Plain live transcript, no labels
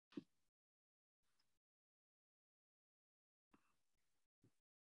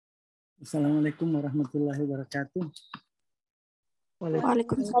Assalamualaikum warahmatullahi wabarakatuh.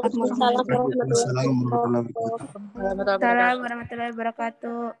 Waalaikumsalam warahmatullahi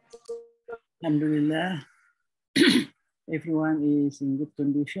wabarakatuh. Alhamdulillah, everyone is in good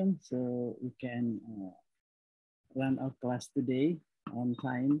condition, so we can run our class today on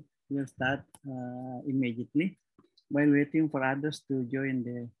time. We'll start immediately while waiting for others to join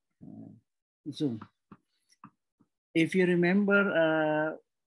the Zoom. If you remember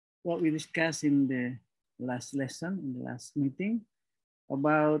what we discussed in the last lesson, in the last meeting,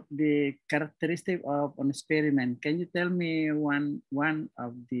 about the characteristic of an experiment. Can you tell me one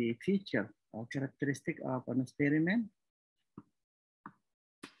of the feature or characteristic of an experiment?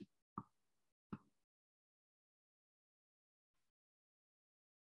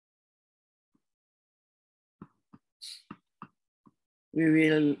 We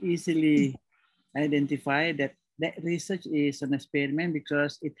will easily identify that research is an experiment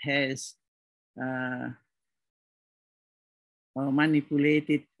because it has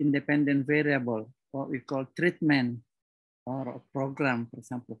manipulated independent variable, what we call treatment, or a program, for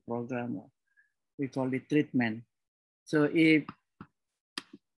example, program, we call it treatment. So if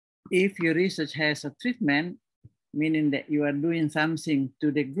your research has a treatment, meaning that you are doing something to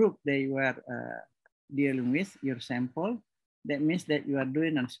the group that you are dealing with, your sample, that means that you are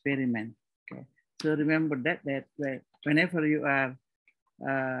doing an experiment. Okay. So remember that whenever you are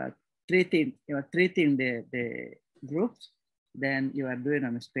treating the groups, then you are doing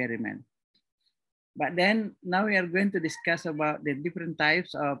an experiment. But then now we are going to discuss about the different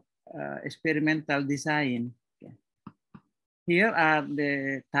types of experimental design. Okay. Here are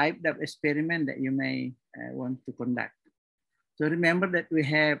the type of experiment that you may want to conduct. So remember that we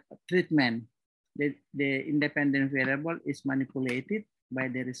have treatment. The independent variable is manipulated by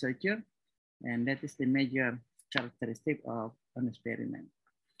the researcher, and that is the major characteristic of an experiment.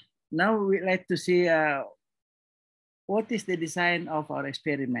 Now we'd like to see what is the design of our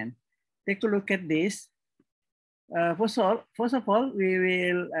experiment. Take a look at this. First of all, we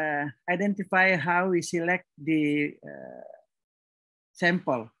will identify how we select the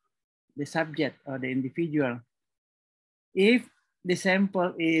sample, the subject or the individual. If the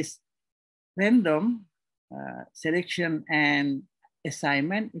sample is random, selection and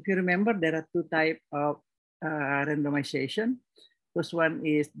assignment, if you remember, there are two types of randomization. First one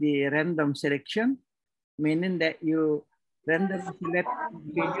is the random selection, meaning that you randomly select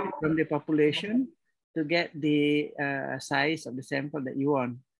individuals from the population to get the size of the sample that you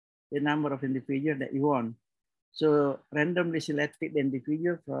want, the number of individuals that you want. So randomly selected the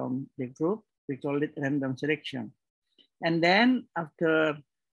individual from the group, we call it random selection. And then after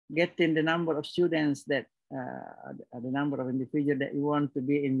getting the number of students that, the number of individuals that you want to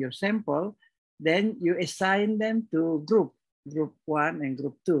be in your sample, then you assign them to group 1 and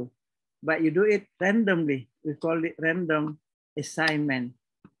group 2. But you do it randomly. We call it random assignment.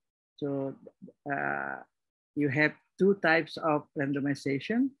 So you have two types of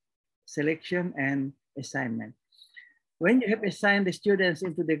randomization, selection and assignment. When you have assigned the students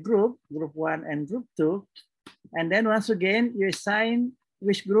into the group 1 and group 2, and then once again, you assign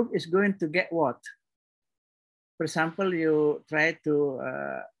which group is going to get what. For example, you try to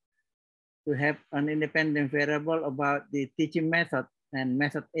have an independent variable about the teaching method, and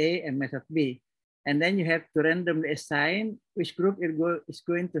method A and method B. And then you have to randomly assign which group is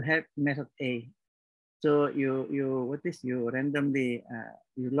going to have method A. So you randomly,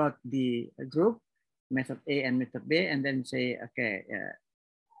 you lot the group, method A and method B, and then say, okay,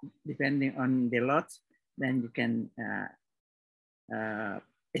 depending on the lots, then you can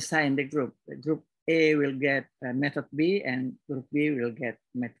assign the group. The group A will get method B and group B will get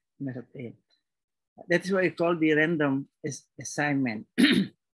method A. That's what we call the random assignment.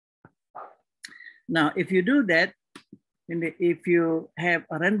 Now, if you do that, if you have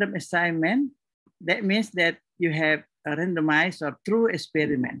a random assignment, that means that you have a randomized or true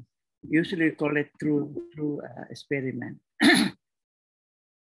experiment. Usually we call it true experiment.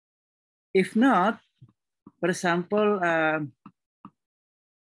 If not, for example,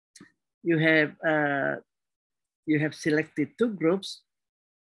 you have selected two groups,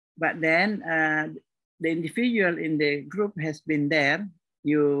 but then the individual in the group has been there.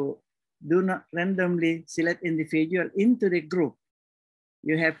 You do not randomly select individual into the group.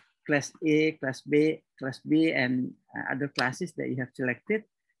 You have class A, class B, and other classes that you have selected.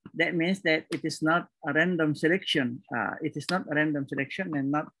 That means that it is not a random selection. It is not a random selection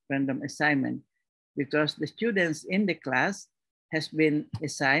and not random assignment, because the students in the class has been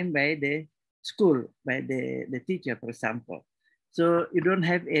assigned by the school, by the teacher, for example. So you don't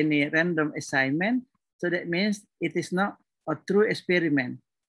have any random assignment. So that means it is not a true experiment.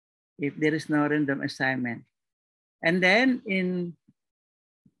 if there is no random assignment. And then in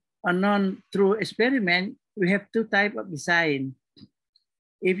a non-true experiment, we have two types of design.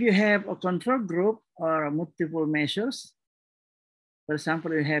 If you have a control group or multiple measures, for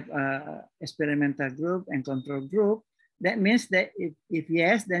example, you have a experimental group and control group, that means that if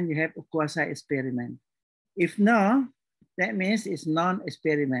yes, then you have a quasi-experiment. If no, that means it's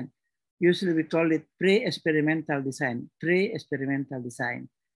non-experiment. Usually we call it pre-experimental design, pre-experimental design.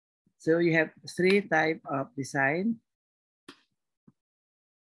 So you have three types of design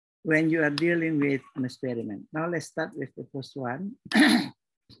when you are dealing with an experiment. Now let's start with the first one.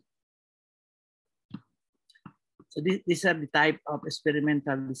 So these are the type of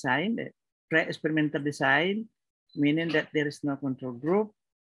experimental design. The pre-experimental design, meaning that there is no control group,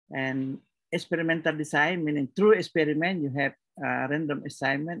 and experimental design, meaning through experiment, you have random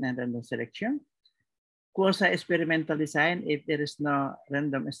assignment and random selection. Quasi-experimental design, if there is no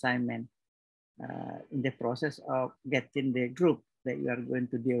random assignment in the process of getting the group that you are going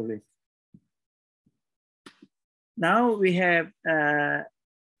to deal with. Now we have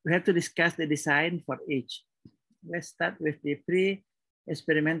to discuss the design for each. Let's start with the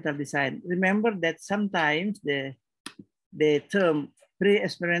pre-experimental design. Remember that sometimes the term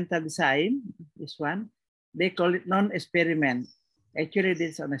pre-experimental design, this one, they call it non-experiment. Actually,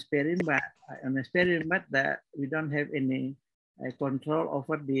 this is an experiment, but we don't have any control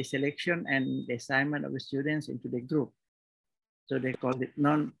over the selection and the assignment of the students into the group. So they call it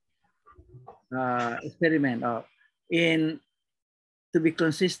non-experiment. To be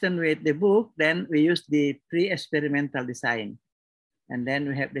consistent with the book, then we use the pre-experimental design. And then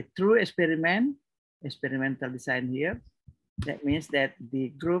we have the true experimental design here. That means that the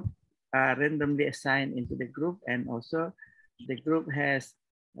group are randomly assigned into the group, and also the group has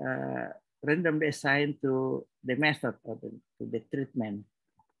randomly assigned to the method or to the treatment.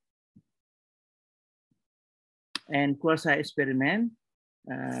 And quasi-experiment,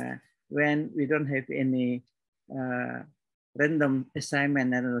 when we don't have any random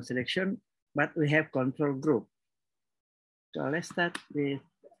assignment and random selection, but we have control group. So let's start with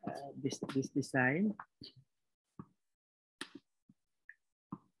this design.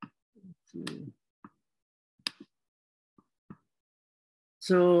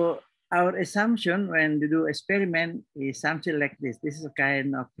 So our assumption when we do experiment is something like this. This is a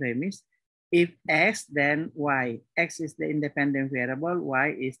kind of premise. If X, then Y. X is the independent variable,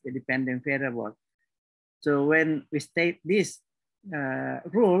 Y is the dependent variable. So when we state this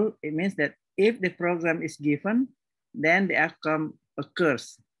rule, it means that if the program is given, then the outcome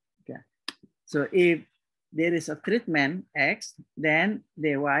occurs. Okay. So if there is a treatment X, then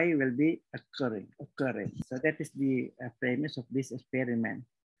the Y will be occurring. So that is the premise of this experiment.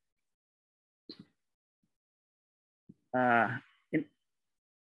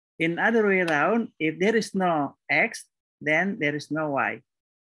 In other way around, if there is no X, then there is no Y.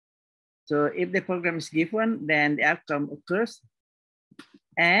 So if the program is given, then the outcome occurs.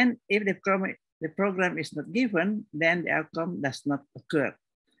 And if the program is not given, then the outcome does not occur.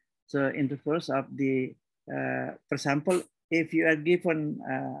 So in the first of the, for example, if you are given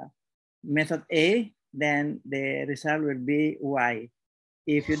method A, then the result will be Y.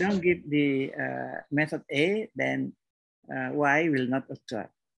 If you don't give the method A, then Y will not occur.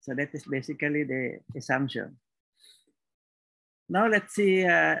 So that is basically the assumption. Now let's see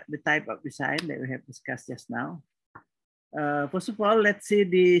the type of design that we have discussed just now. First of all, let's see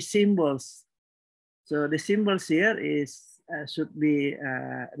the symbols. So the symbols here should be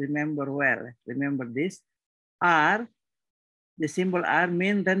remembered well. Remember this. R, the symbol R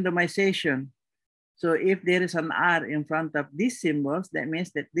means randomization. So if there is an R in front of these symbols, that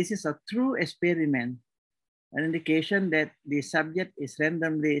means that this is a true experiment, an indication that the subject is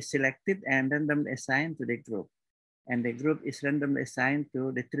randomly selected and randomly assigned to the group. And the group is randomly assigned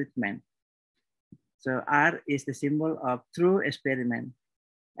to the treatment. So R is the symbol of true experiment.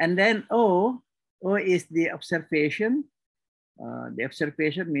 And then O is the observation. The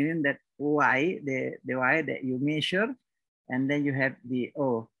observation meaning that Y, the Y that you measure, and then you have the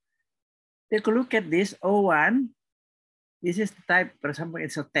O. Take a look at this O1. This is the type, for example,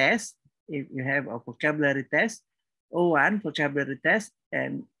 it's a test. If you have a vocabulary test, O1 vocabulary test,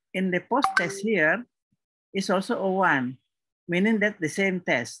 and in the post-test here, is also O1, meaning that the same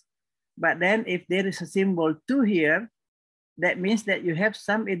test. But then if there is a symbol 2 here, that means that you have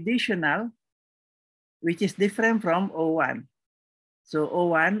some additional, which is different from O1. So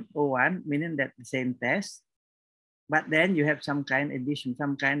O1, meaning that the same test, but then you have some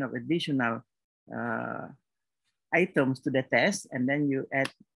kind of additional items to the test, and then you add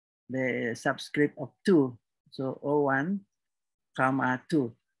the subscript of 2. So O1,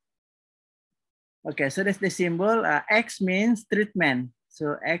 2. Okay, so that's the symbol. X means treatment.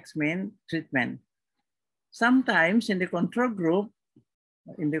 So X means treatment. Sometimes in the control group,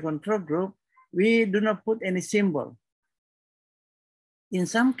 we do not put any symbol. In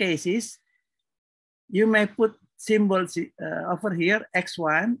some cases, you may put symbols over here,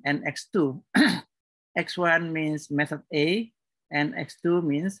 X1 and X2. X1 means method A and X2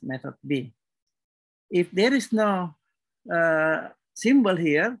 means method B. If there is no symbol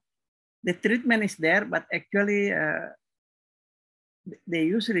here, the treatment is there, but actually they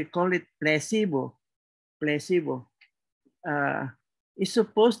usually call it placebo. Placebo. It's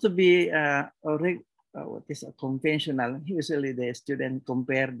supposed to be what is a conventional. Usually the student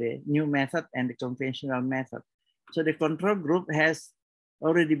compare the new method and the conventional method. So the control group has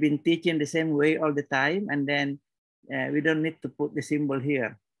already been teaching the same way all the time, and then we don't need to put the symbol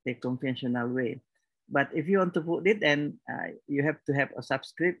here, the conventional way. But if you want to put it, then you have to have a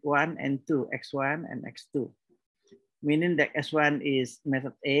subscript 1 and 2, X1 and X2, meaning that S1 is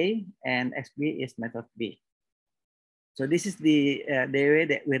method A and XB is method B. So this is the way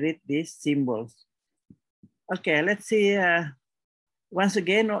that we read these symbols. Okay, let's see. Once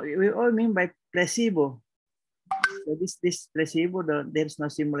again, we all mean by placebo. So this placebo, there's no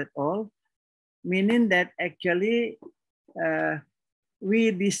symbol at all, meaning that actually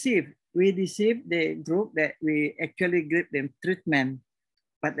we deceive the group that we actually give them treatment,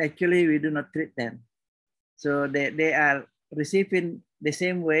 but actually we do not treat them. So they are receiving the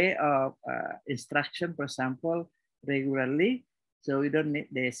same way of instruction, for example, regularly. So we don't need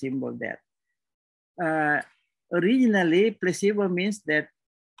the symbol there. Originally, placebo means that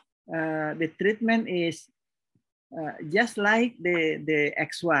the treatment is just like the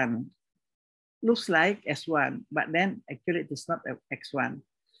X1, looks like S1, but then actually it is not X1,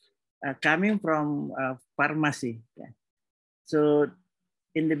 coming from pharmacy. Okay. So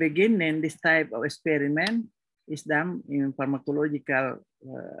in the beginning, this type of experiment is done in pharmacological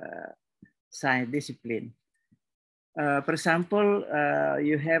science discipline. For example,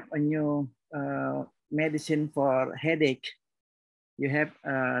 you have a new medicine for headache. You have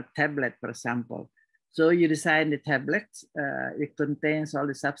a tablet, for example. So you design the tablets. It contains all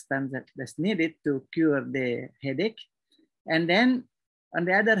the substance that's needed to cure the headache. And then on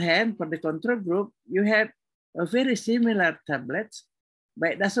the other hand, for the control group, you have a very similar tablets,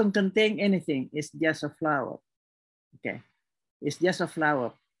 but it doesn't contain anything. It's just a flower. Okay, it's just a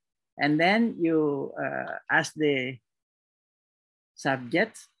flower. And then you ask the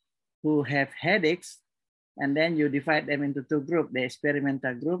subjects who have headaches, and then you divide them into two groups, the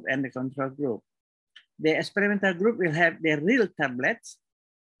experimental group and the control group. The experimental group will have the real tablets,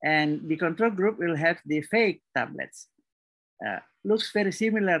 and the control group will have the fake tablets. Looks very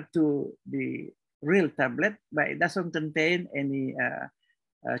similar to the real tablet, but it doesn't contain any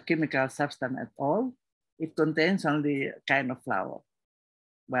chemical substance at all. It contains only a kind of flower,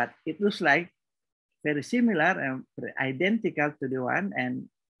 but it looks like very similar and identical to the one, and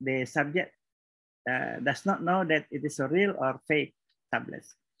the subject does not know that it is a real or fake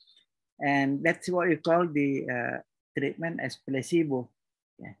tablets. And that's what you call the treatment as placebo.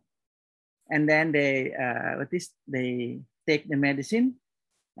 Yeah. And then they take the medicine,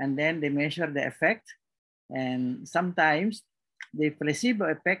 and then they measure the effect. And sometimes the placebo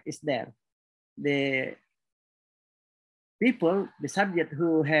effect is there. The people, the subject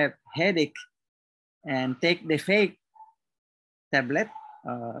who have headache and take the fake tablet,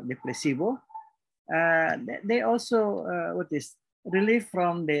 the placebo, they also relief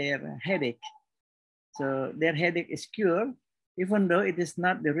from their headache. So their headache is cured, even though it is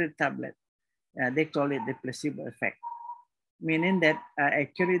not the real tablet. They call it the placebo effect, meaning that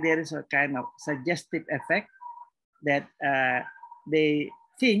actually there is a kind of suggestive effect that they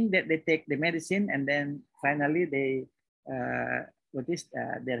think that they take the medicine, and then finally they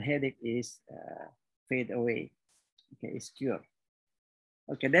their headache is fade away. Okay, it's cured.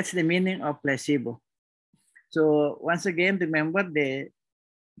 Okay, that's the meaning of placebo. So once again, remember the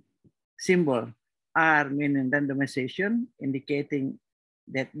symbol R meaning randomization, indicating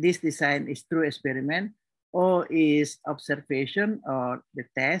that this design is true experiment. O is observation or the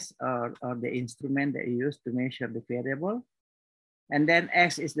test or the instrument that you use to measure the variable. And then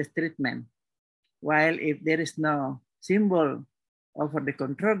X is the treatment. While if there is no symbol over the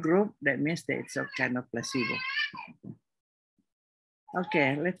control group, that means that it's a kind of placebo.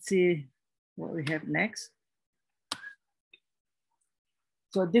 Okay, let's see what we have next.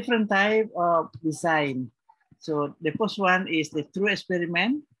 So different type of design. So the first one is the true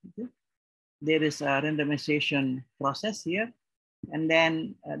experiment. Okay. There is a randomization process here. And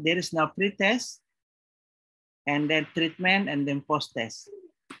then there is now pre-test, and then treatment, and then post-test.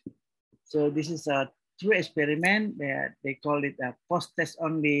 So this is a true experiment that they call it a post-test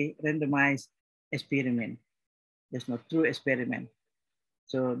only randomized experiment. There's no true experiment.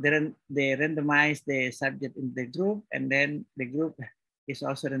 So they randomize the subject in the group, and then the group is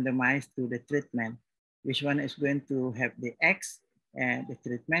also randomized to the treatment. Which one is going to have the X and the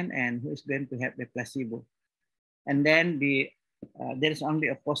treatment, and who is going to have the placebo. And then there is only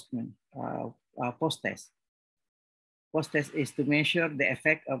a post-test. Post-test is to measure the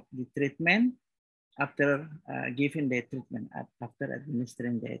effect of the treatment after giving the treatment, after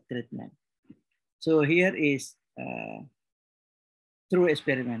administering the treatment. So here is true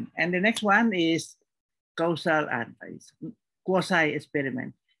experiment. And the next one is causal quasi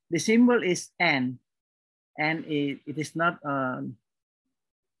experiment. The symbol is N, and it is not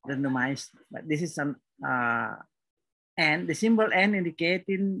randomized, but this is some N. The symbol N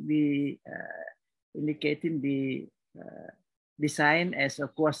indicating the design as a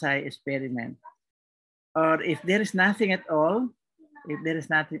quasi experiment. Or if there is nothing at all,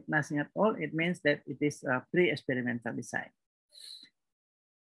 it means that it is a pre-experimental design.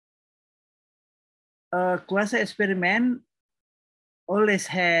 A quasi-experiment always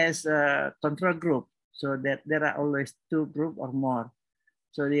has a control group, so that there are always two groups or more.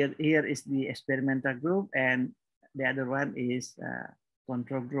 So here is the experimental group, and the other one is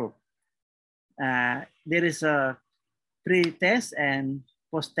control group. There is a pre-test and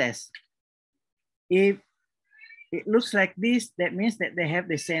post-test. If it looks like this, that means that they have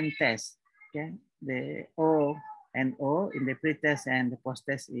the same test. Okay, the O and O in the pre-test and the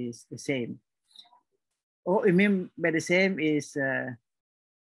post-test is the same. What we mean by the same is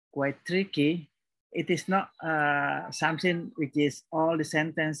quite tricky. It is not something which is all the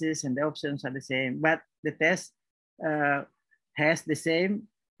sentences and the options are the same, but the test has the same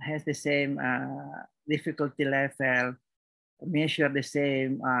difficulty level, measure the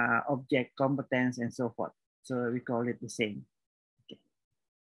same object competence and so forth. So we call it the same. Okay.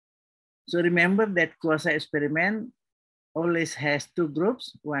 So remember that quasi-experiment always has two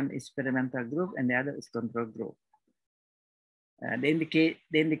groups. One is experimental group and the other is control group. The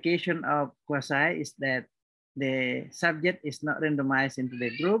indication of quasi is that the subject is not randomized into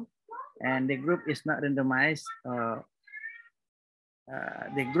the group, and the group is not randomized. The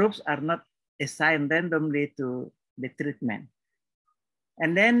groups are not assigned randomly to the treatment.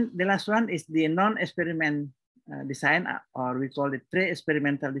 And then the last one is the non-experiment design, or we call it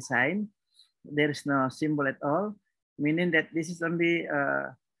pre-experimental design. There is no symbol at all, meaning that this is only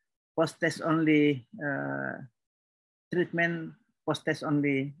post-test only treatment, post-test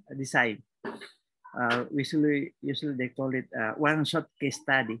only design. Usually they call it one-shot case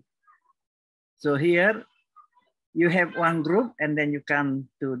study. So here you have one group, and then you come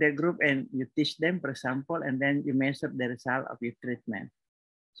to that group and you teach them, for example, and then you measure the result of your treatment.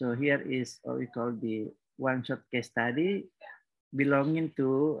 So here is what we call the one-shot case study belonging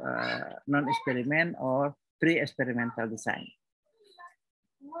to non-experiment or pre-experimental design.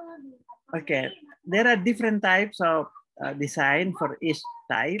 Okay, there are different types of design for each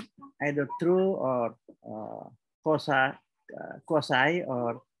type, either true or quasi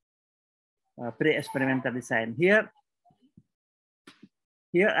or pre-experimental design. Here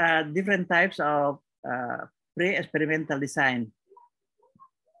are different types of pre-experimental design.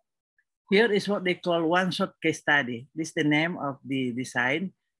 Here is what they call one-shot case study. This is the name of the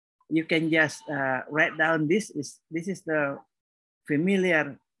design. You can just write down this is the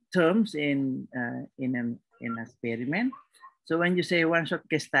familiar terms in an experiment. So when you say one-shot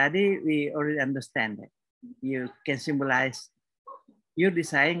case study, we already understand that. You can symbolize your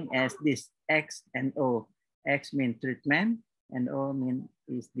design as this X and O. X means treatment, and O means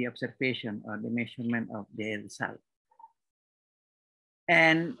is the observation or the measurement of the result.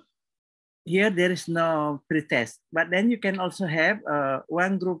 And here there is no pretest, but then you can also have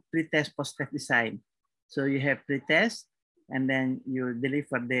one group pretest post-test design. So you have pretest, and then you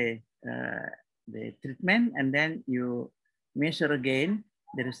deliver the treatment, and then you measure again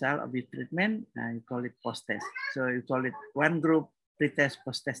the result of the treatment, and you call it post-test. So you call it one group pretest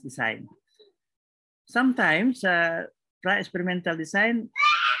post-test design. Sometimes pre-experimental design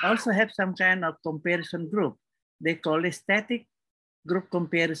also have some kind of comparison group. They call it static group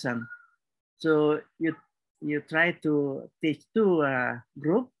comparison. So you try to teach two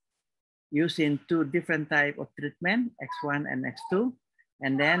groups using two different types of treatment, X1 and X2.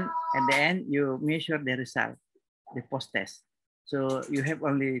 And then at the end, you measure the result, the post-test. So you have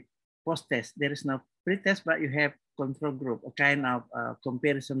only post-test. There is no pre-test, but you have control group, a kind of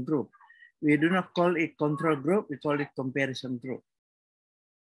comparison group. We do not call it control group, we call it comparison group.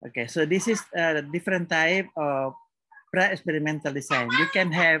 Okay, so this is a different type of pre-experimental design. You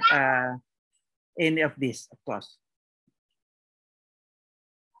can have any of these, of course.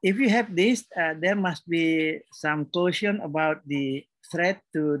 If you have this, there must be some caution about the threat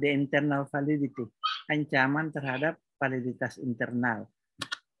to the internal validity, ancaman terhadap validitas internal.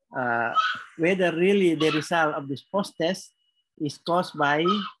 Whether really the result of this post-test is caused by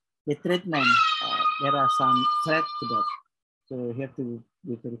the treatment. There are some threat to that. So you have to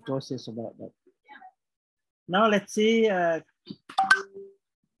be very cautious about that. Now let's see the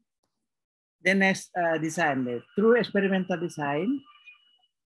next design, the true experimental design.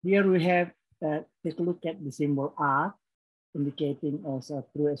 Here we have, take a look at the symbol R, indicating as a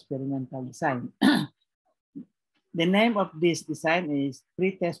true experimental design. The name of this design is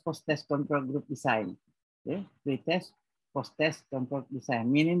pre-test, post-test control group design. Okay? Pre-test, post-test control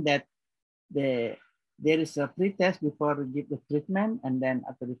design, meaning that there is a pre-test before you give the treatment, and then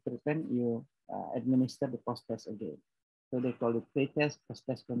after the treatment, you administer the post-test again. So they call it pre-test,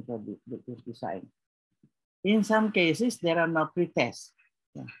 post-test control group design. In some cases, there are no pre-tests.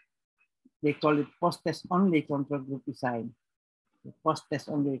 Yeah. They call it post-test only control group design. Post-test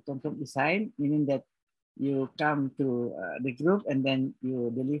only control design, meaning that you come to the group and then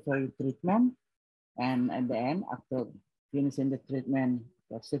you deliver your treatment. And at the end, after finishing the treatment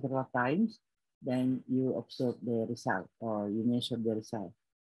several times, then you observe the result or you measure the result.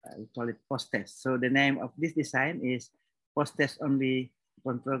 We call it post-test. So the name of this design is post-test only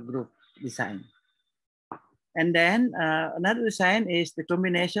control group design. And then another design is the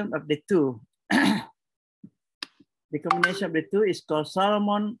combination of the two. The combination of the two is called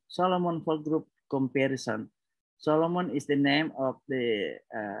Solomon fold group comparison. Solomon is the name of the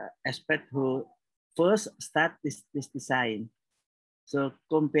expert who first start this design. So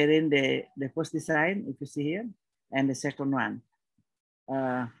comparing the first design, if you see here, and the second one.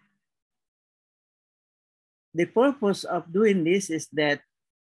 The purpose of doing this is that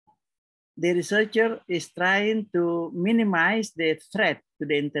the researcher is trying to minimize the threat to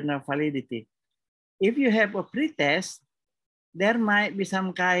the internal validity. If you have a pretest, there might be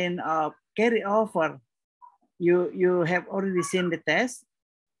some kind of carryover. You have already seen the test,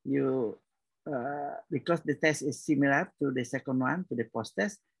 because the test is similar to the second one, to the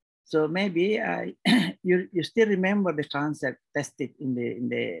post-test. So maybe you still remember the concept tested in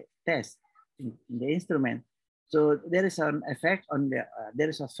the test, in the instrument. So there is an effect on there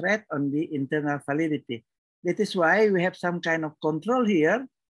is a threat on the internal validity. That is why we have some kind of control here,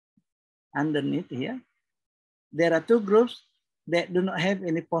 underneath here. There are two groups that do not have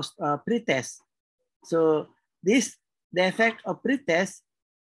any pre-test. So the effect of pre-test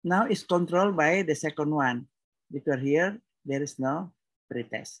now is controlled by the second one, because here there is no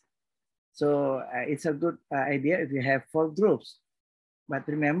pre-test. So it's a good idea if you have 4 groups. But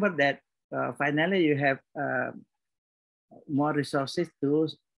remember that finally you have more resources to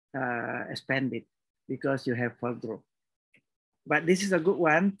expand it because you have 4 groups. But this is a good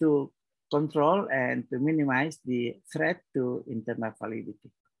one to control and to minimize the threat to internal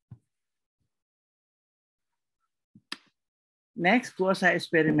validity. Next,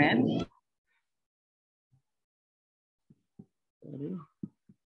 quasi-experiment. Sorry.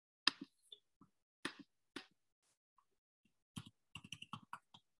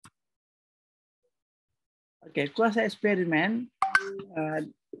 Okay, quasi-experiment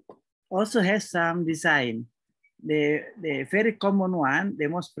also has some design. The very common one, the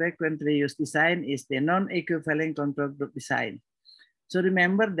most frequently used design is the non-equivalent control group design. So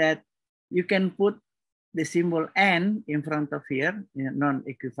remember that you can put the symbol N in front of here, in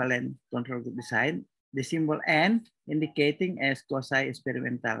non-equivalent control group design, the symbol N indicating as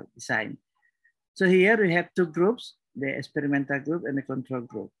quasi-experimental design. So here we have 2 groups, the experimental group and the control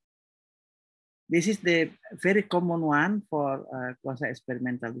group. This is the very common one for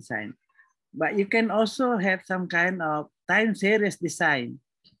quasi-experimental design. But you can also have some kind of time series design.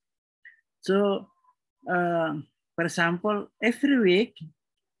 So, for example, every week,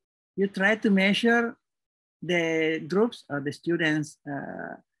 you try to measure the groups or the students'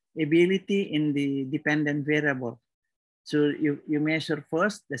 ability in the dependent variable. So you measure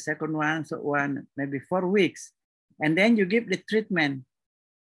first, the second one, so one, maybe 4 weeks. And then you give the treatment.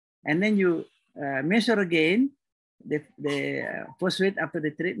 And then you measure again the first week after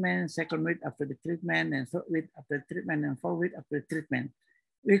the treatment, second week after the treatment, and third week after the treatment, and 4th week after the treatment.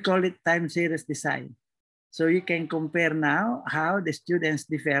 We call it time series design. So you can compare now how the students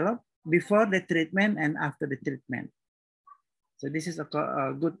develop before the treatment and after the treatment. So this is a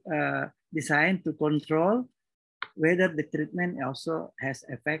good design to control whether the treatment also has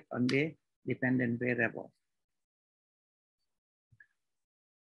effect on the dependent variable.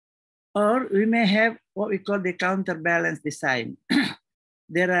 Or we may have what we call the counterbalance design.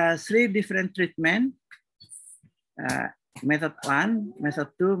 There are 3 different treatments. Method 1, method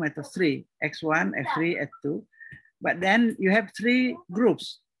 2, method 3, X1, X3, X2. But then you have 3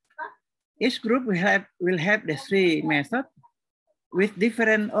 groups. Each group will have the 3 methods with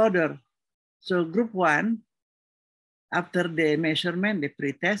different order. So group 1, after the measurement, the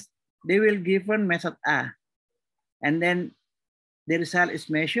pre-test, they will given method A. And then the result is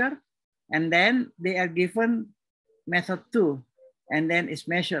measured. And then they are given method 2. And then it's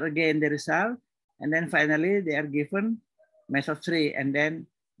measured again the result. And then finally they are given method 3. And then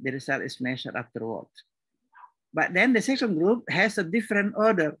the result is measured afterwards. But then the second group has a different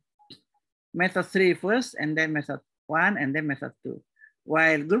order. Method 3 first, and then method 1, and then method 2.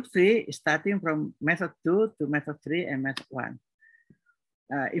 While group 3 is starting from method 2 to method 3 and method 1.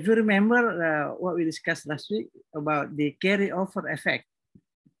 If you remember what we discussed last week about the carryover effect.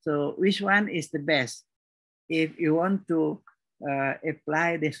 So which one is the best? If you want to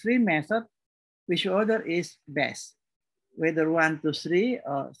apply the 3 method, which order is best? Whether 1, 2, 3,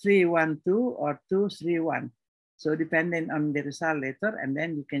 or 3, 1, 2, or 2, 3, 1. So depending on the result later, and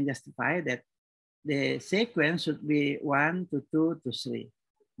then you can justify that the sequence should be 1 to 2 to 3,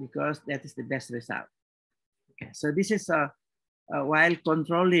 because that is the best result. Okay, so this is while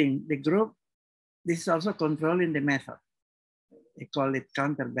controlling the group, this is also controlling the method. They call it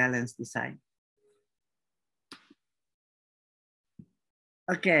counterbalance design.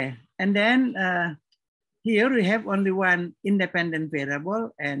 Okay, and then here we have only one independent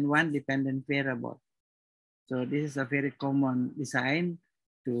variable and one dependent variable. So this is a very common design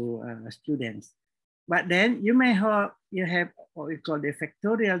to students. But then you may have what we call the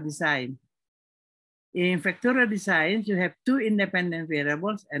factorial design. In factorial designs, you have 2 independent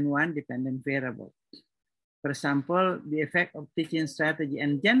variables and 1 dependent variable. For example, the effect of teaching strategy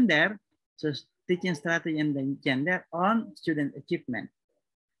and gender. So teaching strategy and gender on student achievement.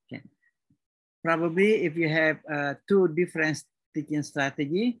 Okay. Probably if you have 2 different teaching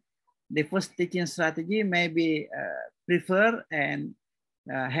strategy, the first teaching strategy may be preferred and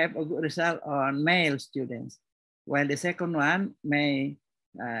have a good result on male students, while the second one may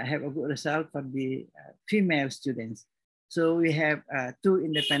have a good result for the female students. So we have 2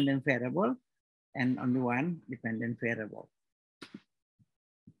 independent variables and only 1 dependent variable.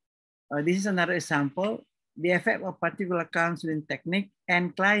 This is another example, the effect of particular counseling technique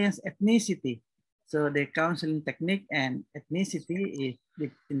and client's ethnicity. So the counseling technique and ethnicity is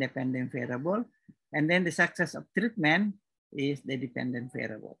the independent variable. And then the success of treatment is the dependent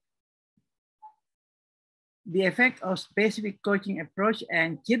variable. The effect of specific coaching approach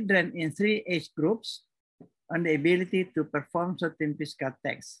and children in 3 age groups on the ability to perform certain physical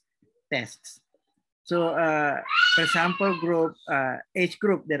tests. So for example, age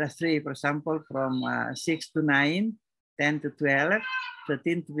group, there are 3, for example, from 6 to 9, 10 to 12,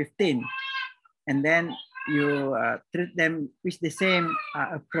 13 to 15. And then you treat them with the same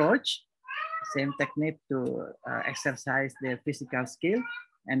approach, same technique to exercise their physical skill.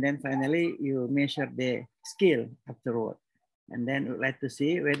 And then finally, you measure the skill afterward. And then we'd like to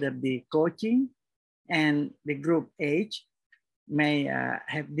see whether the coaching and the group age may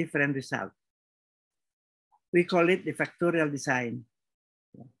have different results. We call it the factorial design.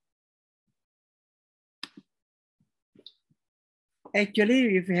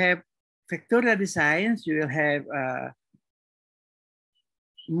 Actually, if you have factorial designs, you will have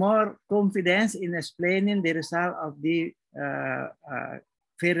more confidence in explaining the result of the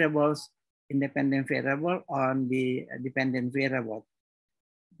variables, independent variable on the dependent variable.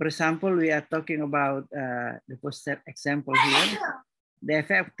 For example, we are talking about the first example here, the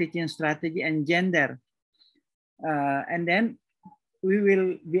effect of teaching strategy and gender. And then we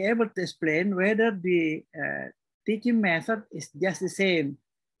will be able to explain whether the teaching method is just the same.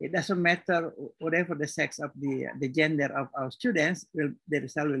 It doesn't matter whatever the sex of the gender of our students, the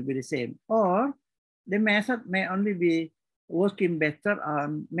result will be the same. Or the method may only be working better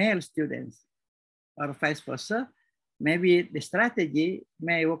on male students, or vice versa. Maybe the strategy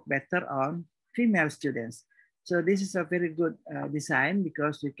may work better on female students. So this is a very good design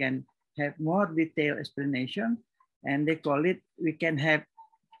because we can have more detailed explanation, and they call it, we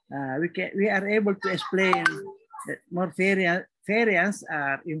are able to explain that more variants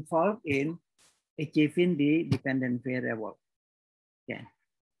are involved in achieving the dependent variable. Okay.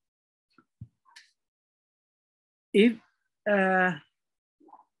 If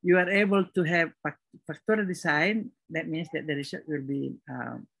you are able to have factorial design, that means that the result will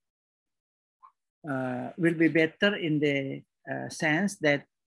be better in the sense that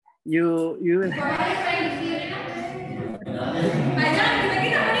you will have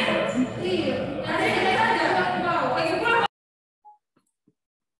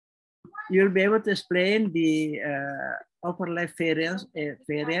you'll be able to explain the upper left variance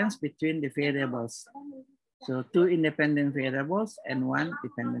between the variables. So 2 independent variables and 1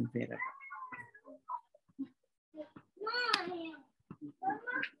 dependent variable.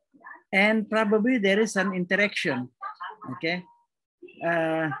 And probably there is an interaction, okay?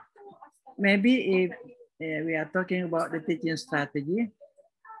 Maybe if we are talking about the teaching strategy,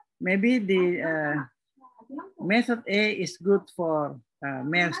 maybe the method A is good for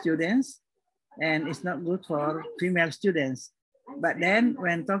male students and it's not good for female students. But then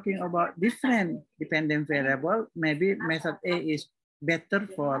when talking about different dependent variable, maybe method A is better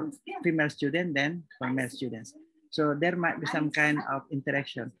for female students than for male students. So there might be some kind of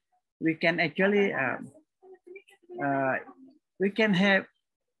interaction. We can actually, we can have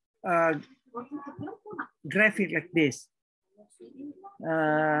a graphic like this.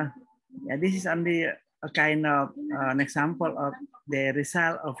 Yeah, this is only a kind of an example of the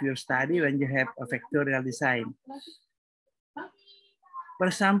result of your study when you have a factorial design. For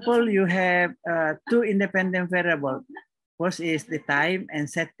example, you have 2 independent variables. First is the time and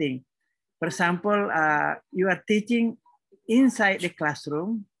setting. For example, you are teaching inside the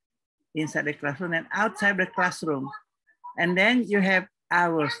classroom and outside the classroom. And then you have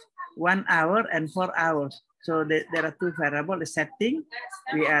hours, 1 hour and 4 hours. So there are 2 variables, the setting,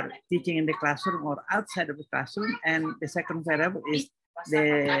 we are teaching in the classroom or outside of the classroom. And the second variable is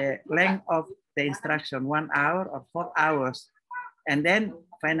the length of the instruction, 1 hour or 4 hours. And then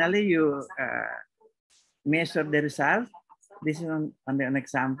finally you measure the result. This is on an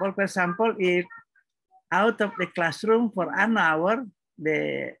example. For example, if out of the classroom for 1 hour,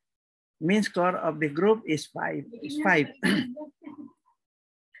 the mean score of the group is 5.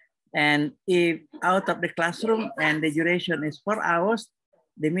 And if out of the classroom and the duration is 4 hours,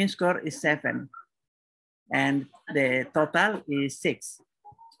 the mean score is 7. And the total is 6.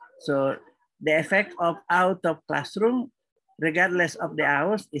 So the effect of out of classroom, regardless of the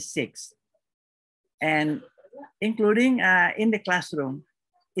hours, is 6. And including in the classroom,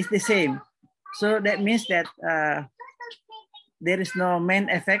 it's the same. So that means that there is no main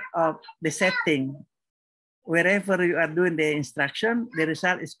effect of the setting. Wherever you are doing the instruction, the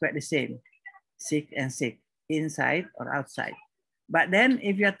result is quite the same, 6 and 6, inside or outside. But then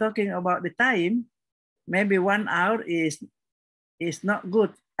if you are talking about the time, maybe 1 hour is not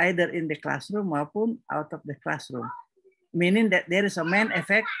good either in the classroom or out of the classroom, meaning that there is a main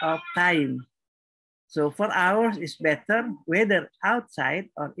effect of time. So 4 hours is better whether outside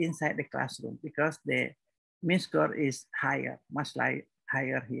or inside the classroom because the mean score is higher, much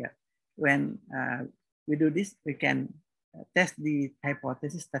higher here. When we do this, we can test the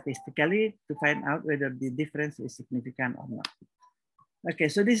hypothesis statistically to find out whether the difference is significant or not. Okay,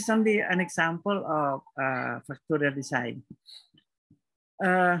 so this is only an example of factorial design.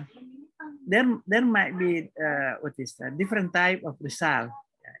 There might be what is a different type of result.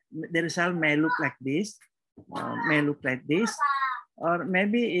 The result may look like this, may look like this, or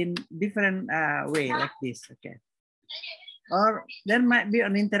maybe in different way like this. Okay, or there might be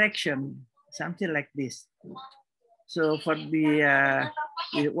an interaction, something like this. So for the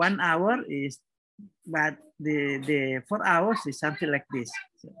 1 hour is, but the 4 hours is something like this.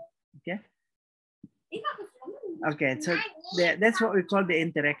 So, okay. Okay, so that's what we call the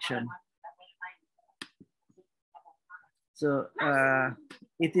interaction. So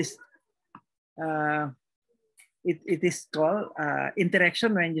it is called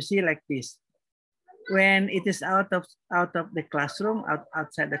interaction when you see like this. When it is out of the classroom,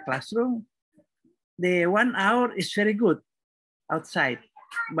 outside the classroom, the 1 hour is very good outside,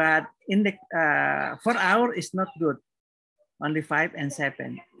 but in the 4 hour is not good, only 5 and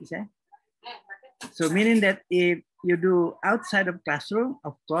 7. Okay? So meaning that if you do outside of classroom,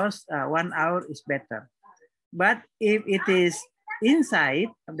 of course, 1 hour is better. But if it is inside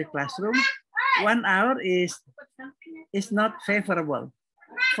of the classroom, 1 hour is not favorable.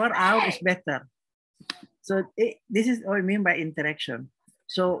 4 hours is better. So this is what I mean by interaction.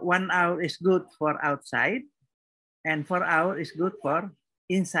 So 1 hour is good for outside and 4 hours is good for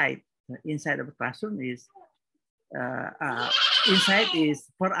inside. Inside of the classroom is, inside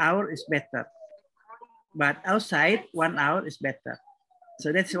is 4 hours is better. But outside 1 hour is better.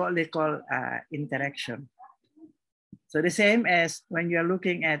 So that's what they call interaction. So the same as when you're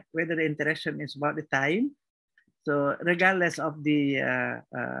looking at whether the interaction is about the time. So regardless of the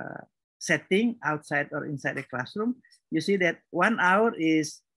setting outside or inside the classroom, you see that 1 hour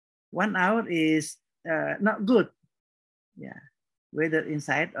is not good. Yeah, whether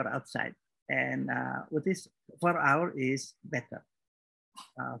inside or outside. And what is 4 hour is better.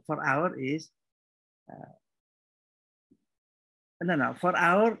 4 hour is 4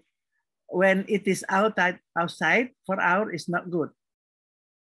 hour when it is outside 4 hours is not good.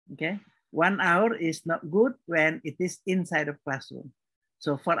 Okay, 1 hour is not good when it is inside the classroom.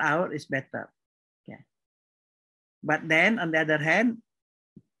 So 4 hours is better. Okay, but then on the other hand,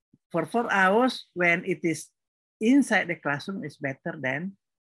 for 4 hours when it is inside the classroom is better than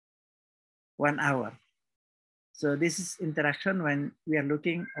 1 hour. So this is interaction when we are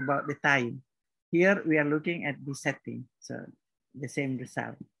looking about the time. Here we are looking at the setting, so the same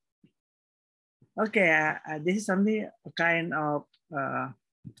result. Okay, this is something a kind of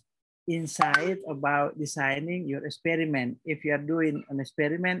insight about designing your experiment. If you are doing an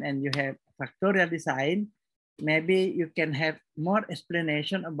experiment and you have factorial design, maybe you can have more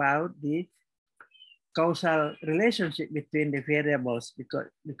explanation about the causal relationship between the variables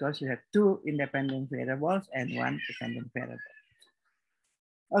because you have 2 independent variables and 1 dependent variable.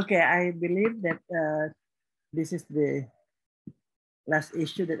 Okay, I believe that this is the last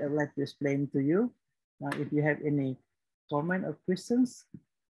issue that I would like to explain to you. Now, if you have any comment or questions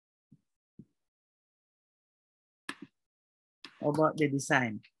about the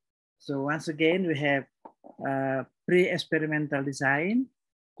design. So once again, we have pre-experimental design,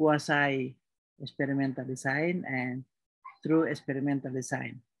 quasi-experimental design, and true experimental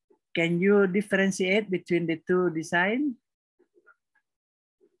design. Can you differentiate between the 2 designs?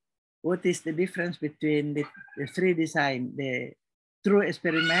 What is the difference between the 3 designs, the true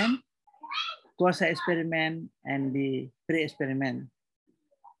experiment, quasi-experiment, and the pre-experiment?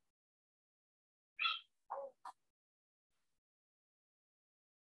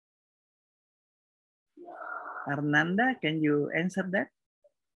 Arnanda, can you answer that?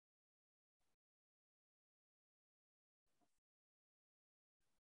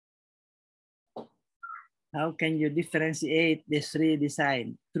 How can you differentiate the 3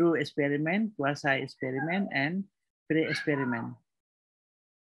 designs, true experiment, quasi-experiment, and pre-experiment?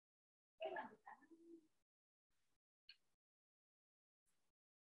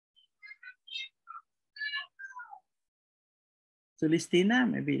 Sulistina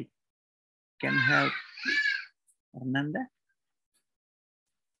maybe can help Arnanda.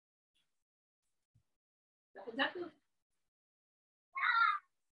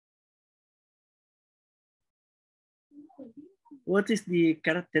 What is the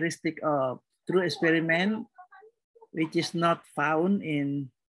characteristic of true experiment which is not found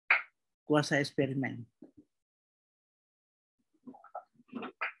in quasi-experiment?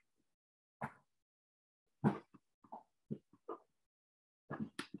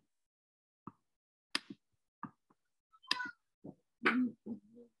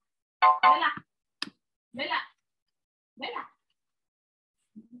 Bella.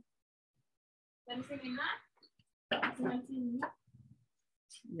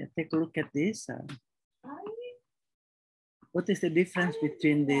 Yeah, take a look at this. What is the difference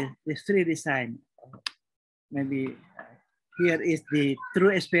between the 3 designs? Maybe here is the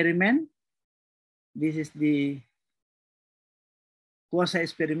true experiment. This is the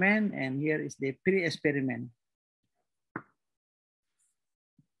quasi-experiment, and here is the pre-experiment.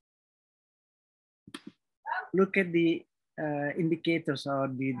 Look at the indicators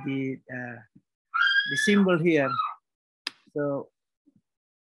or the symbol here. So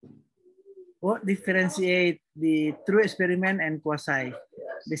what differentiate the true experiment and quasi?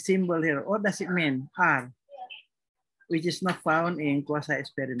 The symbol here, what does it mean? R, which is not found in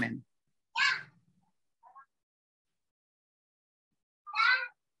quasi-experiment.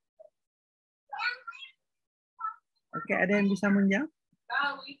 Oke, ada yang bisa menjawab?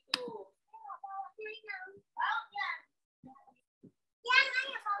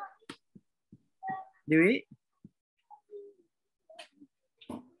 Dewi?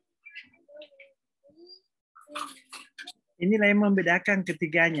 Inilah yang membedakan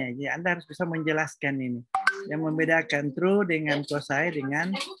ketiganya. Jadi Anda harus bisa menjelaskan ini. Yang membedakan true dengan quasi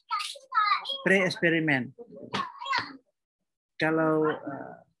dengan pre-eksperimen. Kalau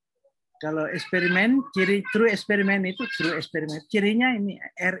eksperimen, ciri true eksperimen itu true eksperimen. Cirinya ini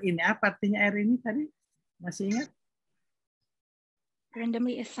R ini. Apa artinya R ini tadi? Masih ingat?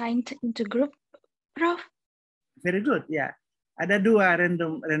 Randomly assigned into group, Prof. Very good, ya. Ada 2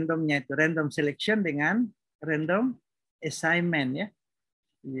 randomnya itu, random selection dengan random assignment, ya.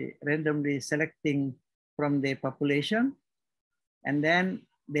 Jadi, randomly selecting from the population, and then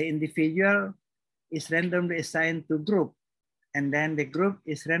the individual is randomly assigned to group, and then the group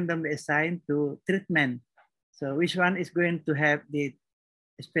is randomly assigned to treatment. So which one is going to have the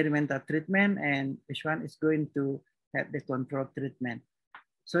experimental treatment and which one is going to have the control treatment?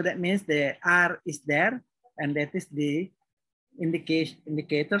 So that means the R is there, and that is the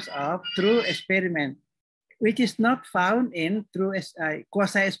indicators of true experiment. which is not found in true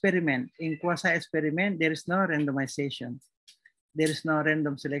quasi-experiment. In quasi-experiment, there is no randomization. There is no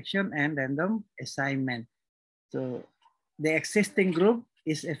random selection and random assignment. So the existing group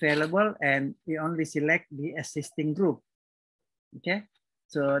is available and we only select the existing group. Okay,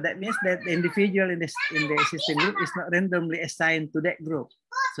 so that means that the individual in the existing group is not randomly assigned to that group.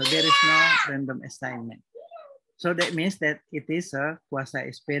 So there is no random assignment. So that means that it is a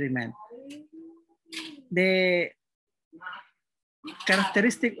quasi-experiment. The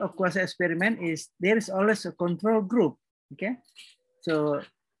characteristic of quasi-experiment is there is always a control group. Okay, so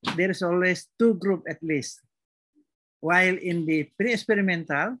there is always two groups at least. While in the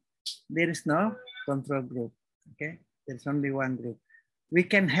pre-experimental, there is no control group. Okay, there's only one group. We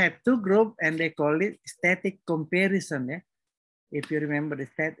can have two groups and they call it static comparison. Yeah? If you remember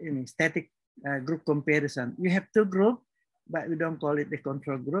the static group comparison, you have two groups, but we don't call it the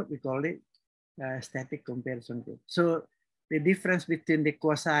control group. We call it static comparison group. So the difference between the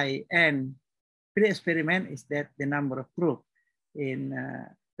quasi and pre-experiment is that the number of groups. In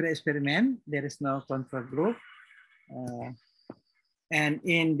pre-experiment, there is no control group. And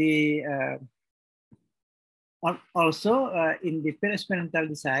in the also in the pre-experimental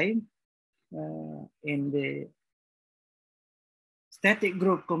design, in the static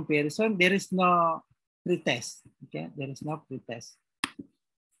group comparison, there is no pretest. Okay, there is no pretest.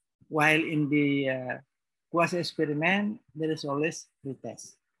 While in the quasi-experiment, there is always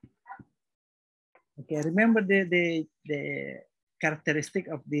pretest. Okay, remember the characteristic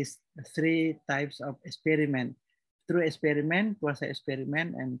of these three types of experiment: true experiment,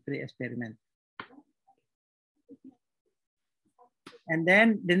 quasi-experiment, and pre-experiment. And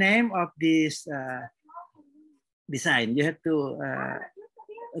then the name of this design, you have to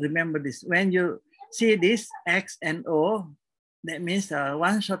remember this. When you see this X and O, that means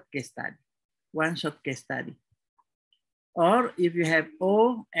one-shot case study, one-shot case study. Or if you have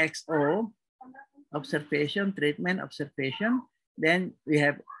O, X, O, observation, treatment, observation, then we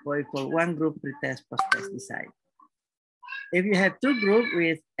have what we call one group pretest, post-test design. If you have two groups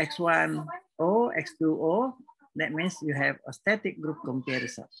with X1O, X2O, that means you have a static group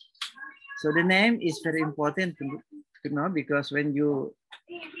comparison. So the name is very important to know, because when you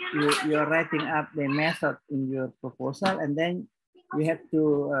are writing up the method in your proposal, and then you have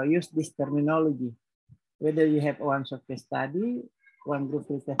to use this terminology, whether you have one-shot case study, one group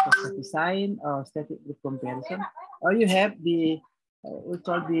pretest design, or static group comparison, or you have the we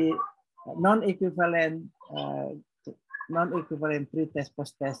call the non-equivalent pretest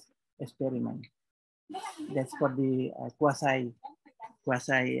post-test experiment. That's for the quasi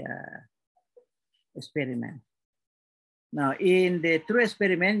experiment. Now, in the true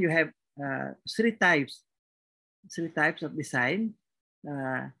experiment, you have three types of design: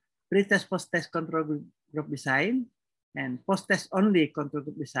 pretest post-test control group design, and post-test only control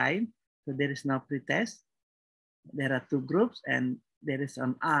group design. So there is no pretest. There are two groups, and there is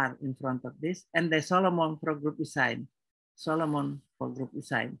an R in front of this, and the Solomon for group design. Solomon for group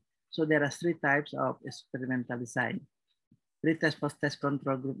design. So there are three types of experimental design: pretest post-test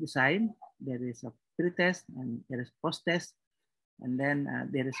control group design. There is a pretest, and there is post-test, and then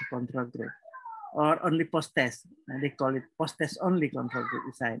there is a control group, or only post-test. They call it post-test only control group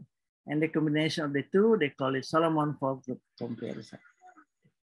design. And the combination of the two, they call it Solomon for group comparison.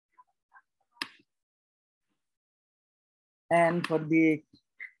 And for the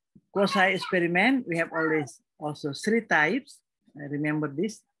quasi-experiment, we have always also three types. Remember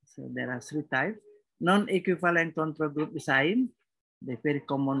this. So there are three types: non-equivalent control group design, the very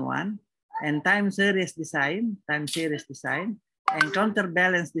common one, and time series design, and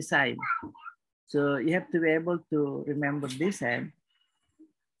counterbalance design. So you have to be able to remember this and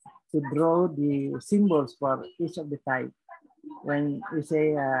to draw the symbols for each of the type. When we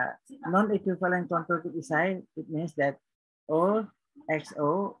say non-equivalent control group design, it means that O,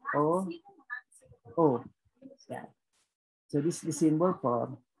 XO, O, O. Yeah. So this is the symbol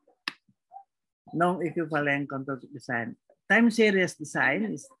for non-equivalent control group design. Time series design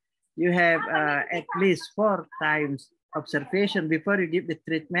is you have at least 4 times observation before you give the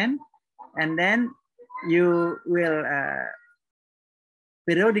treatment, and then you will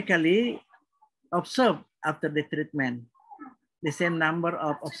periodically observe after the treatment the same number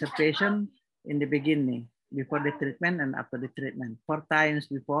of observation in the beginning, before the treatment and after the treatment, 4 times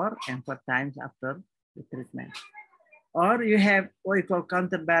before and 4 times after the treatment. Or you have what we call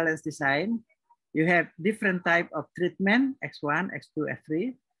counterbalance design. You have different type of treatment, X1, X2,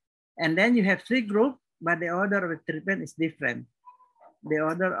 F3, and then you have 3 groups, but the order of the treatment is different. The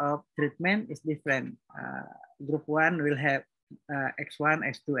order of treatment is different. Group 1 will have X1,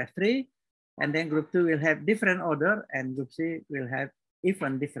 X2, F3, And then group 2 will have different order, and group C will have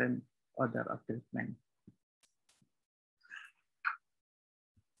even different order of treatment.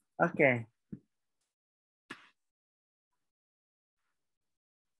 Okay.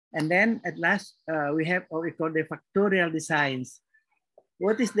 And then at last, we have what we call the factorial designs.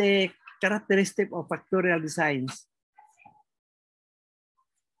 What is the characteristic of factorial designs?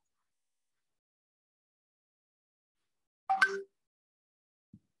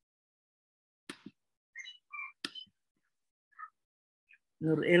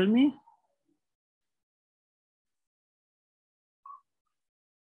 Nur Ilmi?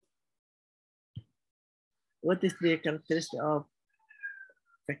 What is the characteristic of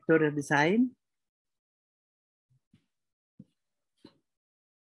factorial design?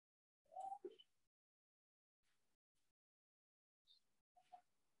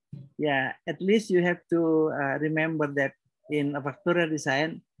 Yeah, at least you have to remember that in a factorial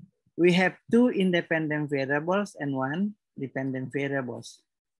design, we have 2 independent variables and 1 dependent variables.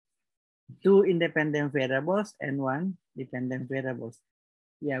 2 independent variables and 1 dependent variables.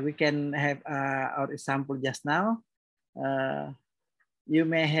 Yeah, we can have our example just now. You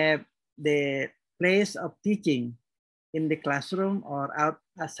may have the place of teaching in the classroom or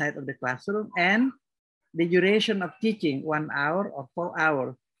outside of the classroom, and the duration of teaching, 1 hour or 4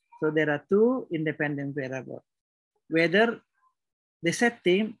 hours. So there are 2 independent variables. Whether the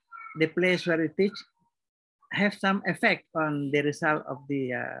setting, the place where we teach, have some effect on the result of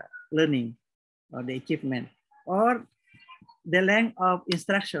the learning or the achievement, or the length of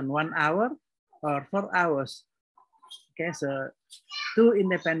instruction, 1 hour or 4 hours. Okay, so 2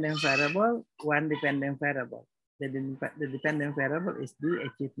 independent variable, 1 dependent variable. The dependent variable is the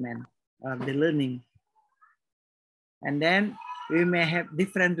achievement or the learning. And then we may have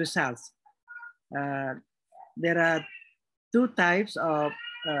different results. There are 2 types of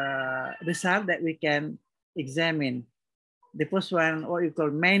result that we can examine. The first one, what you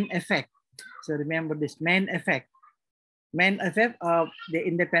call main effect. So remember this main effect. Main effect of the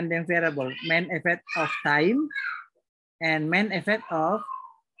independent variable, main effect of time, and main effect of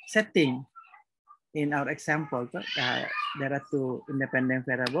setting. In our example, there are 2 independent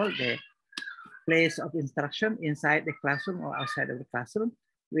variables, the place of instruction inside the classroom or outside of the classroom.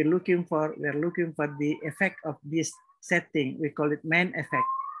 We're looking for the effect of this setting. We call it main effect.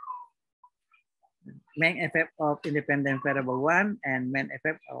 Main effect of independent variable 1 and main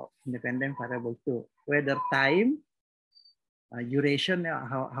effect of independent variable 2. Whether time, duration,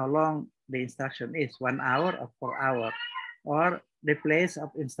 how long the instruction is, 1 hour or 4 hours, or the place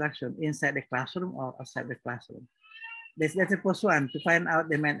of instruction inside the classroom or outside the classroom. That's the first one, to find out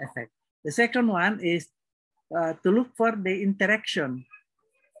the main effect. The second one is to look for the interaction,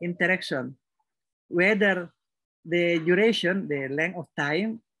 whether the duration, the length of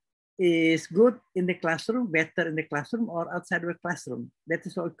time is good in the classroom, better in the classroom or outside the classroom. That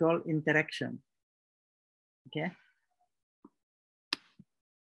is what we call interaction. Okay.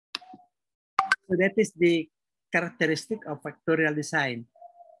 So that is the characteristic of factorial design.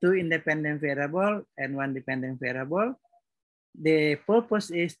 2 independent variable and 1 dependent variable. The purpose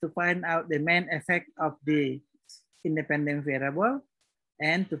is to find out the main effect of the independent variable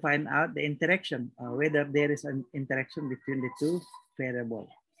and to find out the interaction, whether there is an interaction between the 2 variables.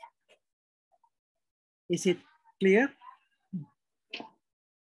 Is it clear?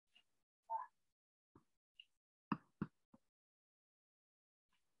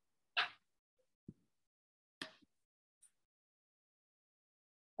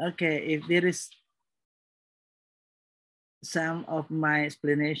 Okay, if there is some of my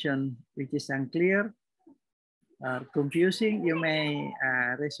explanation which is unclear or confusing, you may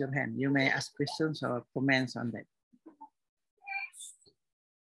raise your hand. You may ask questions or comments on that.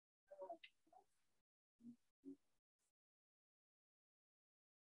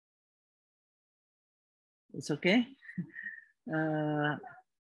 It's okay?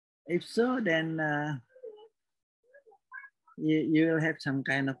 If so, then you will have some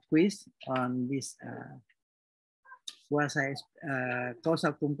kind of quiz on this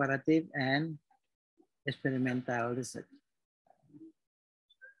causal comparative and experimental research.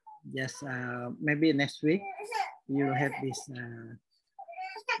 Just maybe next week, you will have this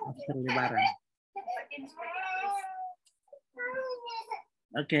after Lebaran.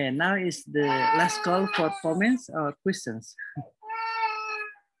 Okay, now is the last call for comments or questions.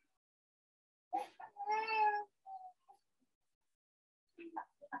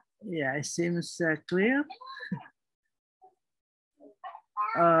 Yeah, it seems clear.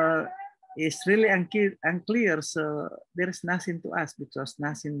 It's really unclear, so there is nothing to ask because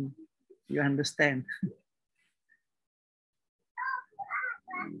nothing you understand.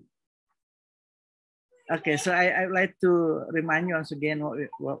 Okay, so I would like to remind you once again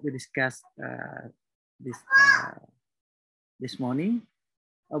what we discussed this morning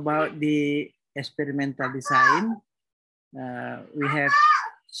about the experimental design. We have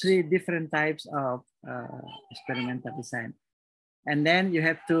 3 different types of experimental design. And then you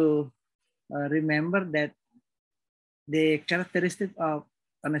have to remember that the characteristic of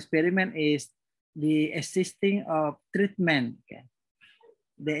an experiment is the existing of treatment. Okay?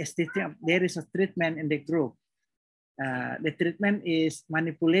 There is a treatment in the group. The treatment is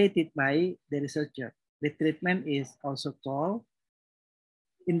manipulated by the researcher. The treatment is also called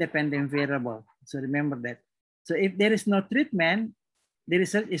independent variable. So remember that. So if there is no treatment, the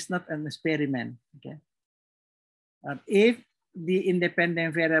result is not an experiment. Okay. If the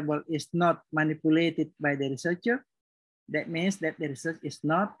independent variable is not manipulated by the researcher, that means that the research is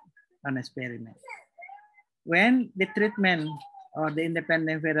not an experiment. When the treatment or the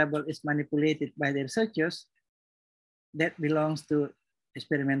independent variable is manipulated by the researchers, that belongs to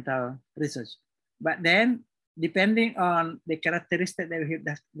experimental research. But then, depending on the characteristic that we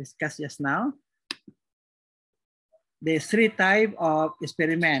have discussed just now, the 3 types of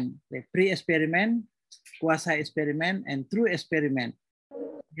experiment, the pre-experiment, quasi-experiment, and true experiment.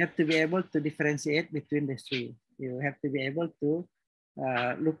 You have to be able to differentiate between the 3. You have to be able to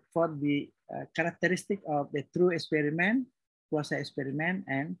look for the characteristic of the true experiment, quasi-experiment,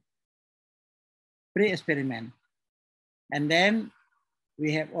 and pre-experiment. And then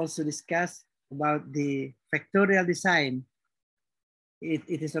we have also discussed about the factorial design. It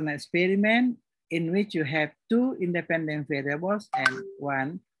is an experiment in which you have 2 independent variables and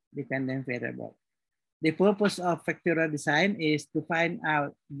 1 dependent variable. The purpose of factorial design is to find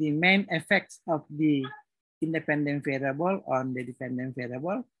out the main effects of the independent variable on the dependent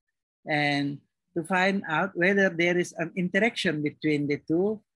variable, and to find out whether there is an interaction between the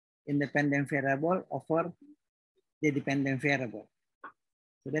 2 independent variable over the dependent variable.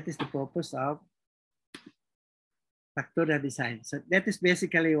 So that is the purpose of factorial design. So that is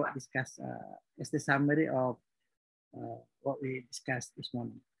basically what discussed as the summary of what we discussed this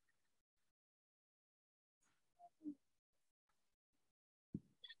morning.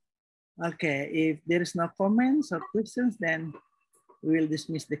 Okay, if there is no comments or questions, then we will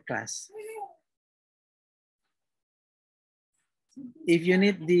dismiss the class. If you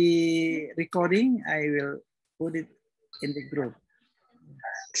need the recording, I will put it in the group.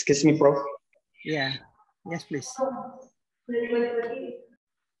 Excuse me, Prof. Yeah, yes, please.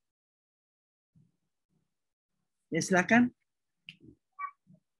 Ya, silakan.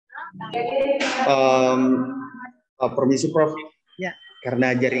 Permisi, Prof. Ya.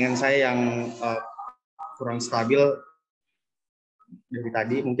 Karena jaringan saya yang kurang stabil dari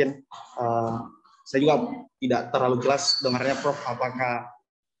tadi, mungkin saya juga tidak terlalu jelas dengarnya, Prof. Apakah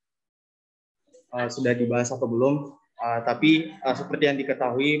sudah dibahas atau belum? Tapi seperti yang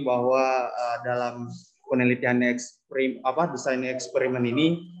diketahui bahwa dalam penelitian desain eksperimen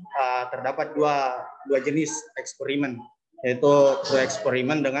ini terdapat dua jenis eksperimen, yaitu true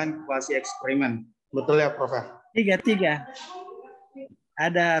eksperimen dengan quasi eksperimen. Betul ya, Prof? Tiga.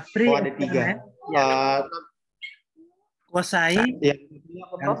 Ada pre ada 3. Ya. Quasi. Ya.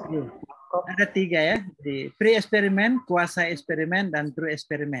 Ada 3 ya. Di pre eksperimen, quasi eksperimen, dan true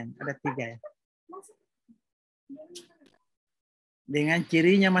eksperimen. Ada 3 ya. Dengan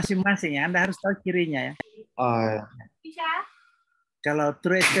cirinya masing-masing ya. Anda harus tahu cirinya ya. Kalau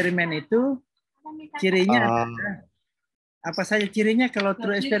true eksperimen itu cirinya apa saja cirinya kalau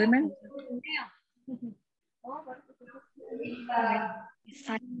true eksperimen?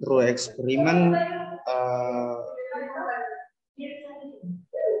 True eksperimen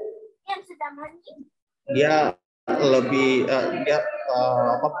dia lebih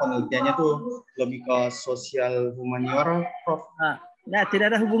penelitiannya tuh lebih ke sosial humaniora, Prof. Nah,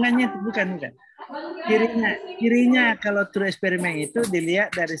 tidak ada hubungannya, bukan. Cirinya kalau true eksperimen itu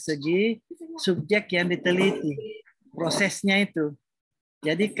dilihat dari segi subjek yang diteliti, prosesnya itu.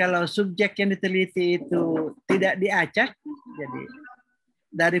 Jadi kalau subjek yang diteliti itu tidak diacak, jadi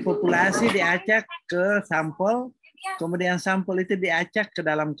dari populasi diacak ke sampel, kemudian sampel itu diacak ke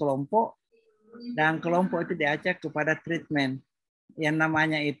dalam kelompok, dan kelompok itu diacak kepada treatment. Yang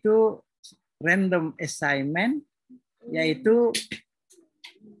namanya itu random assignment, yaitu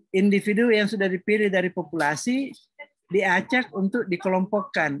individu yang sudah dipilih dari populasi diacak untuk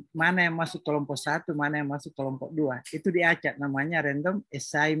dikelompokkan, mana yang masuk kelompok 1, mana yang masuk kelompok 2. Itu diacak, namanya random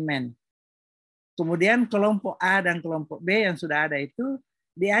assignment. Kemudian kelompok A dan kelompok B yang sudah ada itu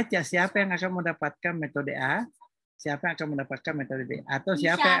diacak siapa yang akan mendapatkan metode A, siapa yang akan mendapatkan metode B, atau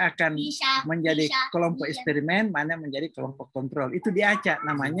siapa yang akan menjadi kelompok eksperimen, mana yang menjadi kelompok kontrol. Itu diacak,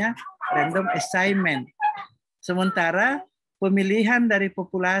 namanya random assignment. Sementara pemilihan dari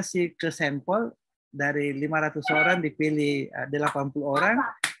populasi ke sampel dari 500 orang dipilih 80 orang,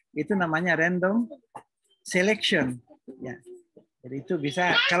 itu namanya random selection. Ya. Jadi itu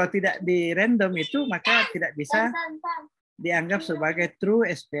bisa, kalau tidak di random itu maka tidak bisa dianggap sebagai true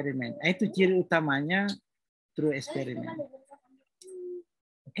experiment. Itu ciri utamanya true experiment.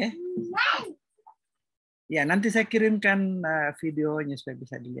 Oke? Ya, nanti saya kirimkan videonya supaya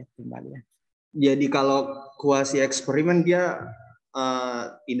bisa dilihat kembali ya. Jadi kalau kuasi eksperimen dia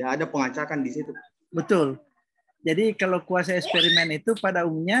tidak ada pengacakan di situ. Betul. Jadi kalau kuasa eksperimen itu pada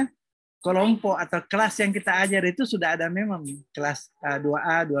umumnya kelompok atau kelas yang kita ajar itu sudah ada memang kelas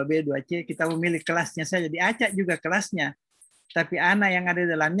 2A, 2B, 2C, kita memilih kelasnya saja, diacak juga kelasnya. Tapi anak yang ada di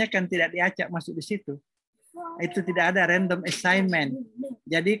dalamnya kan tidak diacak masuk di situ. Itu tidak ada random assignment.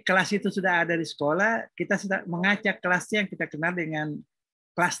 Jadi kelas itu sudah ada di sekolah, kita sudah mengacak kelasnya yang kita kenal dengan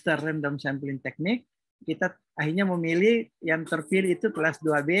cluster random sampling technique. Kita akhirnya memilih yang terpilih itu kelas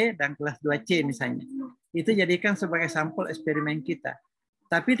 2B dan kelas 2C misalnya. Itu jadikan sebagai sampel eksperimen kita.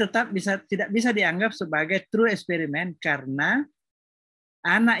 Tapi tetap tidak bisa dianggap sebagai true eksperimen karena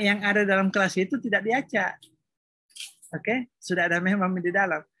anak yang ada dalam kelas itu tidak diacak. Oke, sudah ada memang di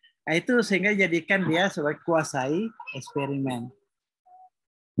dalam. Nah, itu sehingga jadikan dia sebagai kuasai eksperimen.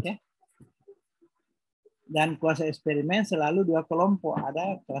 Oke. Dan kuasai eksperimen selalu dua kelompok,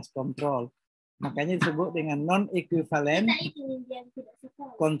 ada kelas kontrol. Makanya disebut dengan non-equivalent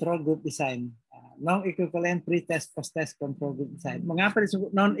control group design. Non-equivalent pre-test, post-test control group design. Mengapa disebut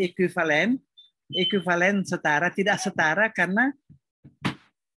non-equivalent? Equivalent setara, tidak setara karena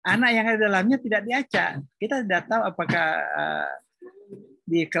anak yang ada dalamnya tidak diacak. Kita tidak tahu apakah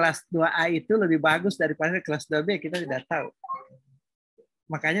di kelas 2A itu lebih bagus daripada kelas 2B, kita tidak tahu.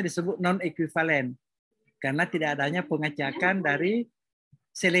 Makanya disebut non-equivalent. Karena tidak adanya pengacakan dari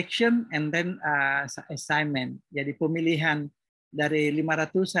selection and then assignment. Jadi pemilihan dari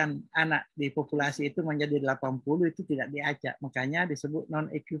 500-an anak di populasi itu menjadi 80 itu tidak diacak. Makanya disebut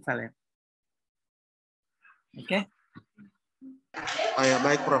non-equivalent. Oke? Oh ya,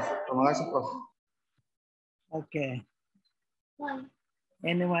 baik Prof. Terima kasih Prof. Oke.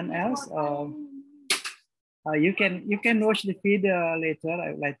 Anyone else? You can watch the video later.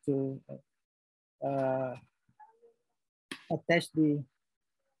 I would like to attach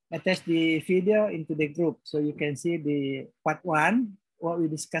the video into the group so you can see the part 1, what we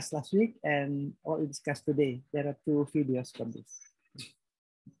discussed last week and what we discussed today. There are 2 videos from this.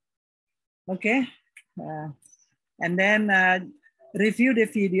 Okay, and then review the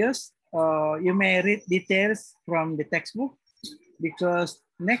videos. You may read details from the textbook because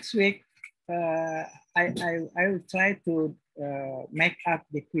next week I will try to make up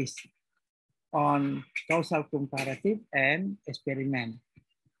the quiz on causal comparative and experiment.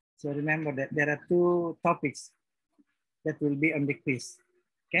 So remember that there are 2 topics that will be on the quiz.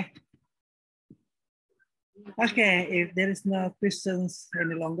 Okay. Okay, if there is no questions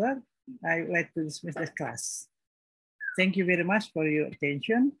any longer, I would like to dismiss the class. Thank you very much for your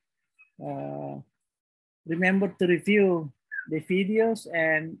attention. Remember to review the videos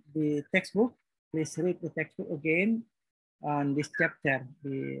and the textbook. Please read the textbook again on this chapter,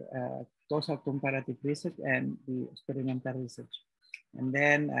 the causal comparative research and the experimental research. And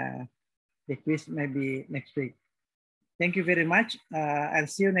then the quiz may be next week. Thank you very much. I'll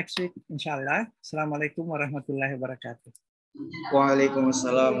see you next week, inshallah. Assalamualaikum warahmatullahi wabarakatuh.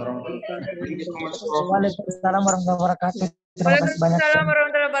 Waalaikumsalam warahmatullahi wabarakatuh. Waalaikumsalam warahmatullahi wabarakatuh. Terima kasih banyak. Waalaikumsalam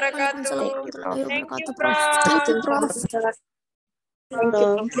warahmatullahi wabarakatuh. Thank you, Prof. Thank you, Prof. Thank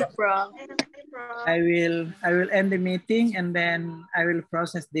you, Prof. I will end the meeting and then I will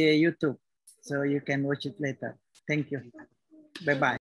process the YouTube so you can watch it later. Thank you. Bye-bye.